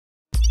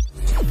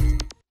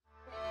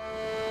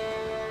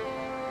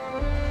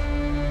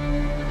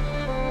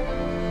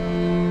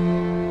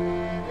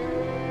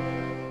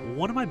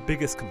One of my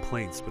biggest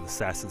complaints with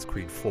Assassin's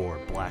Creed 4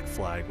 Black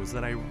Flag was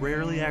that I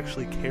rarely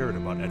actually cared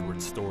about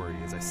Edward's story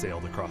as I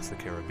sailed across the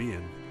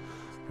Caribbean.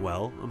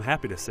 Well, I'm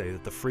happy to say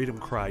that the Freedom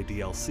Cry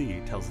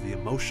DLC tells the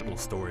emotional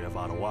story of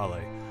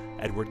Adewale,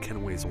 Edward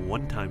Kenway's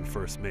one-time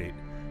first mate,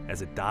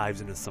 as it dives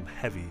into some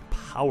heavy,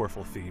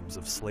 powerful themes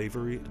of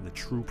slavery and the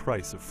true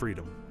price of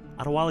freedom.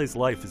 Adewale's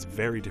life is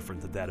very different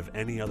than that of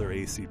any other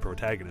AC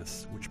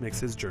protagonist, which makes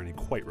his journey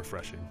quite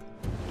refreshing.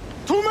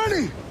 Too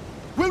many!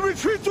 We'll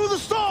retreat through the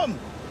storm!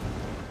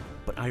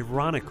 But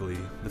ironically,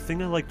 the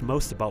thing I liked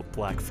most about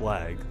Black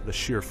Flag, the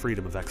sheer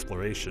freedom of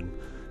exploration,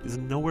 is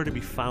nowhere to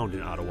be found in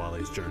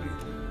Adewale's journey.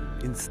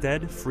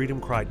 Instead, Freedom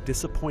Cry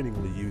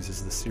disappointingly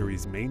uses the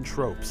series' main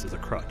tropes as a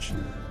crutch,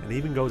 and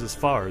even goes as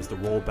far as to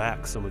roll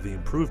back some of the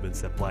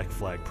improvements that Black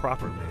Flag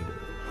proper made.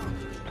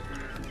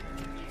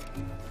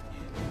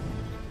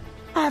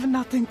 I have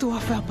nothing to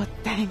offer but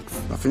thanks.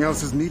 Nothing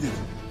else is needed.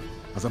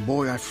 As a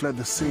boy, I fled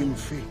the same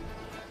fate.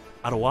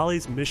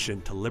 Adewale's mission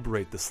to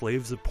liberate the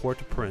slaves of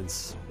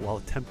Port-au-Prince while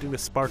attempting to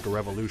spark a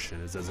revolution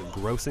is as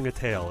engrossing a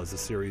tale as the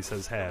series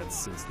has had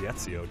since the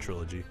Ezio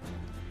trilogy.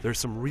 There's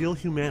some real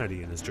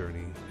humanity in his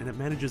journey, and it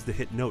manages to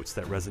hit notes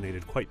that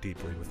resonated quite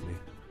deeply with me.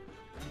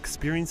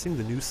 Experiencing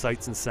the new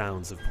sights and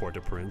sounds of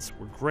Port-au-Prince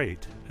were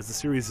great, as the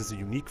series has a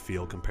unique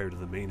feel compared to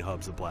the main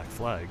hubs of Black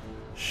Flag.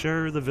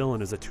 Sure, the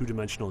villain is a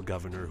two-dimensional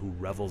governor who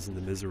revels in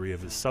the misery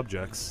of his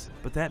subjects,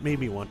 but that made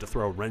me want to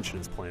throw a wrench in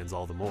his plans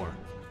all the more.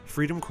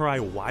 Freedom Cry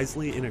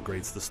wisely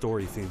integrates the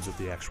story themes with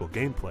the actual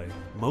gameplay.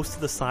 Most of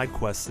the side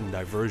quests and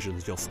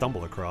diversions you'll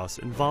stumble across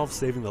involve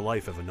saving the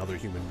life of another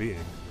human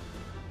being.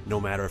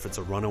 No matter if it's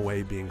a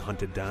runaway being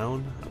hunted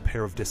down, a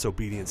pair of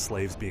disobedient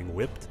slaves being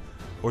whipped,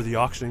 or the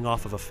auctioning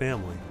off of a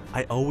family,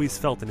 I always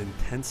felt an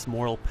intense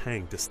moral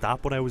pang to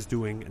stop what I was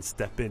doing and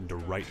step in to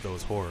right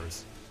those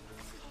horrors.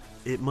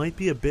 It might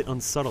be a bit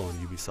unsubtle on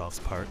Ubisoft's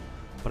part,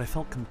 but I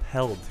felt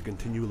compelled to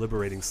continue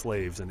liberating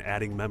slaves and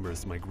adding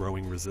members to my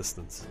growing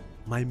resistance.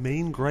 My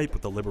main gripe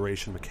with the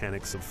liberation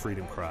mechanics of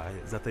Freedom Cry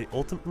is that they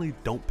ultimately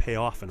don't pay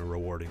off in a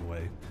rewarding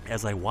way.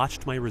 As I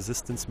watched my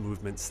resistance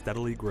movement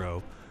steadily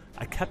grow,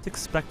 I kept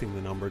expecting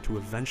the number to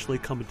eventually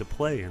come into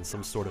play in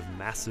some sort of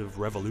massive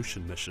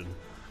revolution mission,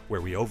 where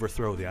we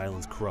overthrow the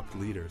island's corrupt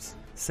leaders.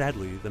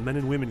 Sadly, the men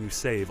and women you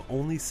save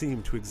only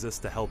seem to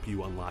exist to help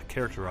you unlock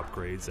character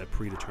upgrades at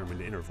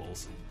predetermined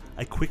intervals.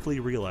 I quickly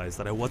realized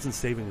that I wasn't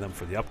saving them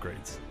for the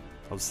upgrades,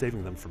 I was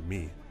saving them for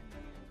me.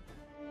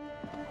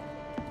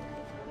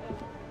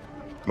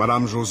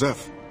 Madame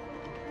Joseph.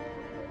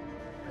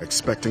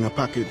 Expecting a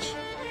package.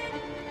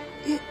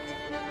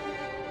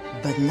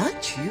 But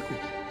not you.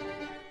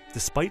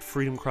 Despite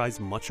Freedom Cry's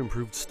much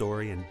improved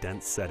story and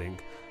dense setting,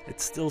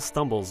 it still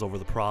stumbles over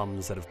the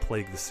problems that have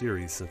plagued the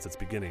series since its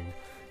beginning,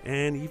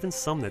 and even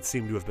some that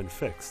seem to have been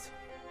fixed.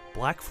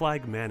 Black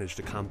Flag managed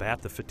to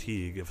combat the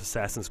fatigue of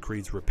Assassin's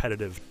Creed's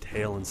repetitive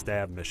tail and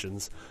stab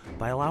missions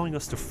by allowing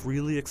us to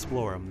freely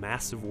explore a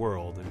massive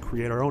world and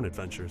create our own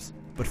adventures.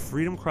 But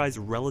Freedom Cry's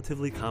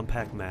relatively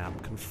compact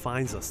map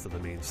confines us to the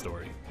main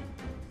story.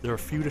 There are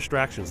few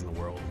distractions in the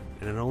world,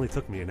 and it only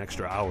took me an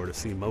extra hour to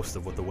see most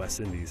of what the West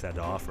Indies had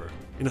to offer.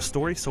 In a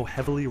story so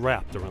heavily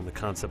wrapped around the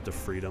concept of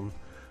freedom,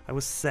 I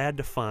was sad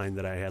to find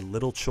that I had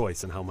little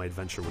choice in how my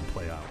adventure would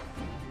play out.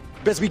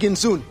 Best begin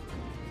soon.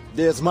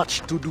 There's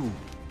much to do.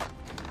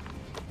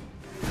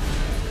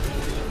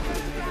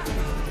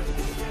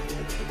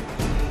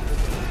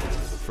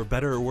 For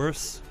better or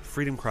worse,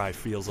 Freedom Cry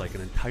feels like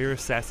an entire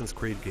Assassin's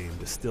Creed game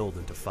distilled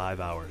into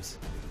 5 hours.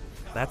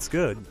 That's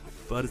good,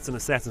 but it's an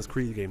Assassin's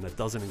Creed game that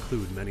doesn't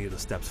include many of the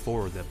steps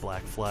forward that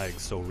Black Flag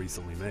so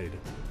recently made.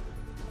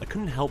 I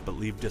couldn't help but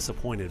leave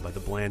disappointed by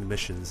the bland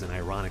missions and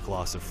ironic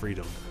loss of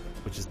freedom,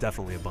 which is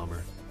definitely a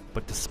bummer.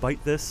 But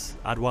despite this,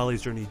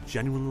 Adewale's journey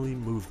genuinely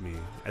moved me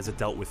as it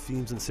dealt with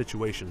themes and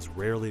situations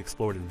rarely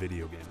explored in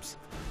video games.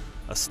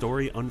 A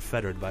story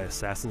unfettered by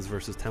Assassins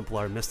vs.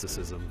 Templar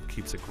mysticism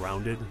keeps it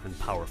grounded and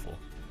powerful.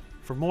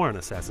 For more on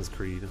Assassin's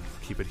Creed,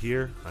 keep it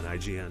here on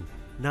IGN.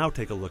 Now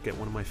take a look at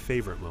one of my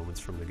favorite moments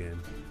from the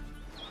game.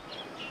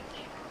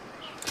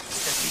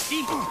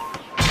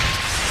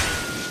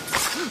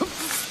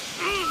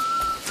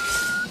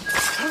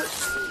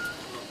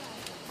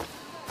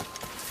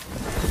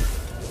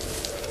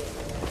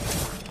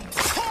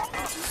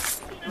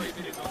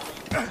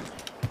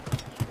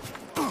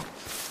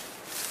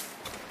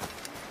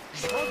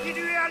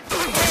 Continuez à le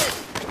toucher!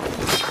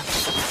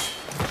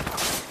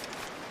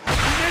 Tu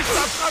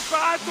n'échapperas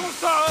pas à ton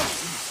sort!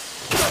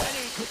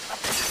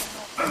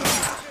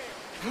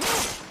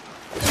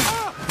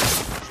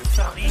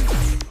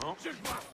 Je parie.